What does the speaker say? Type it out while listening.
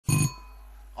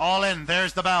All in,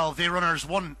 there's the bell. The runners,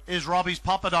 1 is Robbie's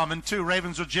Pappadum, and 2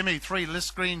 Ravenswood Jimmy, 3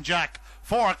 LISGREEN Jack,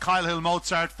 4 KYLEHILL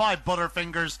Mozart, 5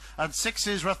 Butterfingers, and 6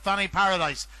 is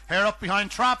RATHANNYPARADISE. Here up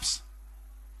behind Traps.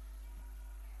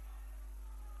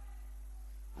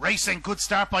 Racing, good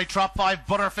start by Trop 5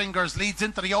 Butterfingers, leads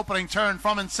into the opening turn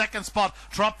from in second spot.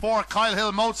 Trop 4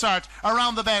 KYLEHILL Mozart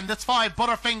around the bend. It's 5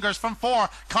 Butterfingers from 4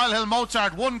 KYLEHILL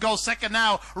Mozart. 1 goes second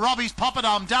now. Robbie's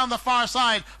Pappadum down the far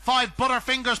side. 5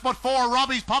 Butterfingers, but 4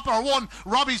 Robbie's Pappadum. 1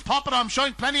 Robbie's Pappadum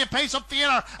showing plenty of pace up the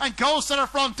inner and goes to the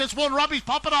front. It's 1 Robbie's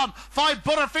Pappadum. 5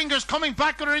 Butterfingers coming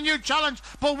back with a renewed challenge,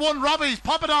 but 1 Robbie's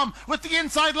Pappadum with the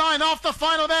inside line off the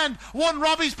final bend. 1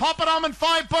 Robbie's Pappadum and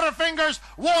 5 Butterfingers.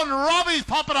 1 Robbie's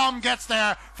Pappadum gets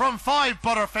there from 5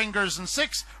 Butterfingers and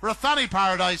 6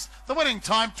 RATHANNYPARADISE. The winning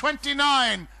time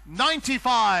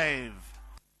 29.95.